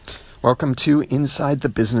Welcome to Inside the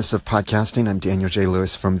Business of Podcasting. I'm Daniel J.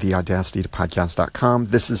 Lewis from theaudacitytopodcast.com.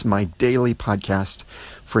 This is my daily podcast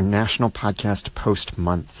for National Podcast Post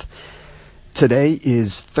Month. Today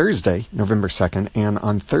is Thursday, November 2nd, and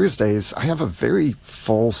on Thursdays, I have a very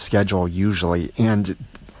full schedule usually. And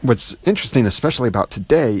what's interesting, especially about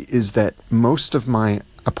today, is that most of my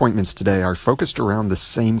appointments today are focused around the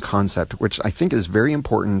same concept, which I think is very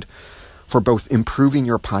important for both improving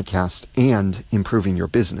your podcast and improving your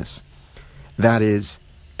business. That is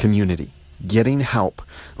community, getting help.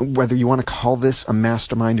 Whether you want to call this a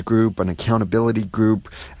mastermind group, an accountability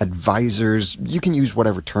group, advisors, you can use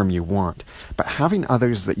whatever term you want. But having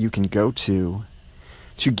others that you can go to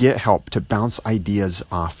get help, to bounce ideas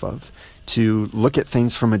off of, to look at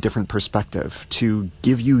things from a different perspective, to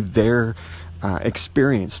give you their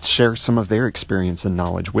experience, to share some of their experience and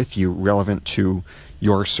knowledge with you relevant to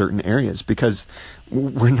your certain areas. Because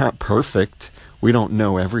we're not perfect. We don't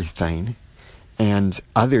know everything. And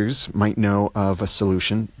others might know of a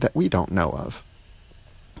solution that we don't know of.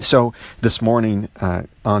 So this morning,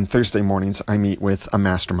 on Thursday mornings, I meet with a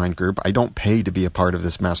mastermind group. I don't pay to be a part of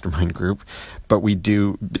this mastermind group, but we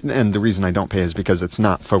do. And the reason I don't pay is because it's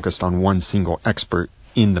not focused on one single expert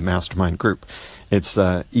in the mastermind group. It's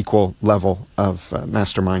equal level of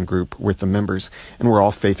mastermind group with the members, and we're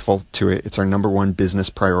all faithful to it. It's our number one business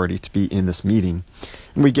priority to be in this meeting.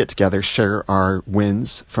 And we get together, share our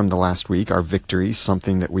wins from the last week, our victories,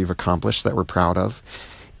 something that we've accomplished that we're proud of.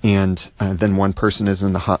 And then one person is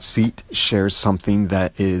in the hot seat, shares something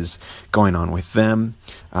that is going on with them,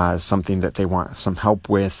 something that they want some help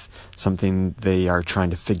with, something they are trying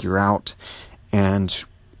to figure out. And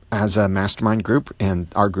as a mastermind group, and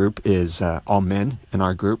our group is all men in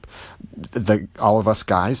our group, all of us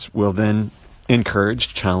guys will then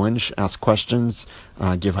encourage, challenge, ask questions,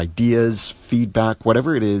 give ideas, feedback,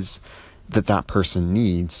 whatever it is that person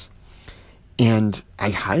needs. And I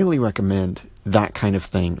highly recommend that kind of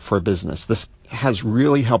thing for a business. This has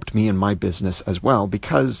really helped me in my business as well,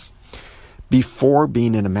 because before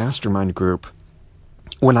being in a mastermind group,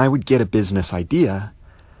 when I would get a business idea,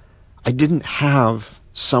 I didn't have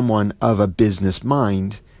someone of a business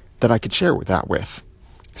mind that I could share that with.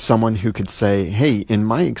 Someone who could say, hey, in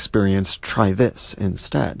my experience, try this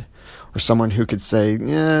instead. Or someone who could say,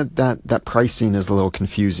 that pricing is a little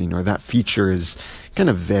confusing, or that feature is kind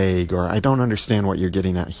of vague, or I don't understand what you're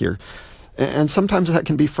getting at here. And sometimes that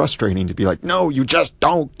can be frustrating to be like, no, you just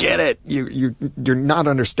don't get it. You're not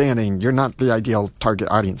understanding. You're not the ideal target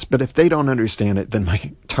audience. But if they don't understand it, then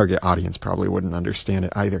my target audience probably wouldn't understand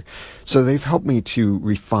it either. So they've helped me to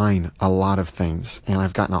refine a lot of things. And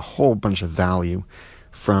I've gotten a whole bunch of value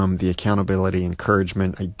from the accountability,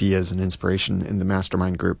 encouragement, ideas, and inspiration in the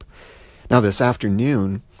mastermind group. Now this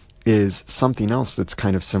afternoon is something else that's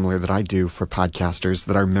kind of similar that I do for podcasters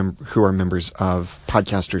that are who are members of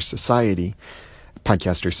Podcaster Society,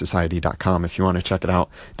 podcastersociety.com if you want to check it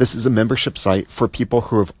out. This is a membership site for people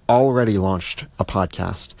who have already launched a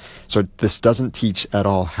podcast. So this doesn't teach at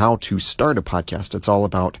all how to start a podcast. It's all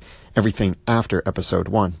about everything after episode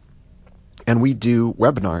 1. And we do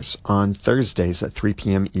webinars on Thursdays at 3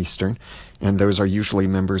 p.m. Eastern, and those are usually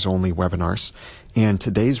members-only webinars. And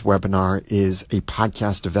today's webinar is a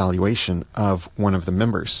podcast evaluation of one of the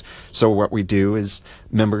members. So what we do is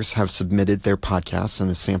members have submitted their podcasts and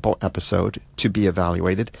a sample episode to be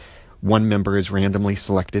evaluated. One member is randomly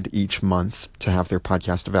selected each month to have their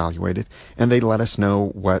podcast evaluated, and they let us know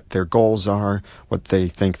what their goals are, what they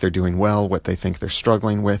think they're doing well, what they think they're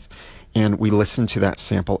struggling with. And we listen to that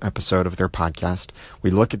sample episode of their podcast.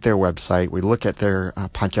 We look at their website. We look at their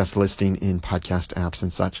podcast listing in podcast apps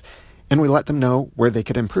and such. And we let them know where they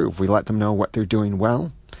could improve. We let them know what they're doing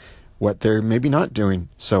well, what they're maybe not doing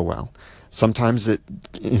so well. Sometimes it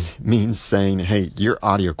means saying, hey, your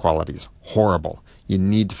audio quality is horrible. You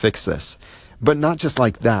need to fix this. But not just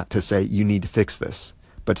like that to say you need to fix this,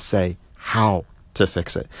 but to say how to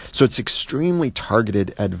fix it. So it's extremely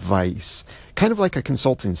targeted advice, kind of like a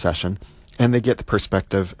consulting session, and they get the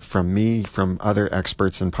perspective from me, from other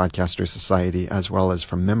experts in Podcaster Society, as well as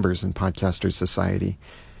from members in Podcaster Society,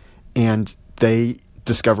 and they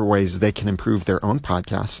discover ways they can improve their own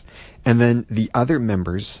podcasts, and then the other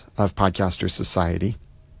members of Podcaster Society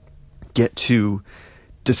get to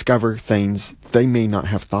discover things they may not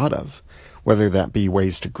have thought of, whether that be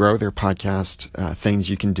ways to grow their podcast, things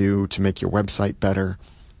you can do to make your website better,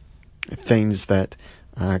 things that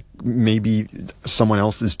maybe someone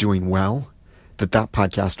else is doing well, that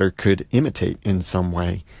podcaster could imitate in some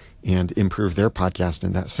way and improve their podcast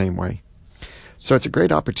in that same way. So it's a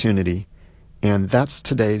great opportunity, and that's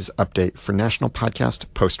today's update for National Podcast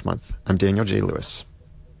Post Month. I'm Daniel J. Lewis.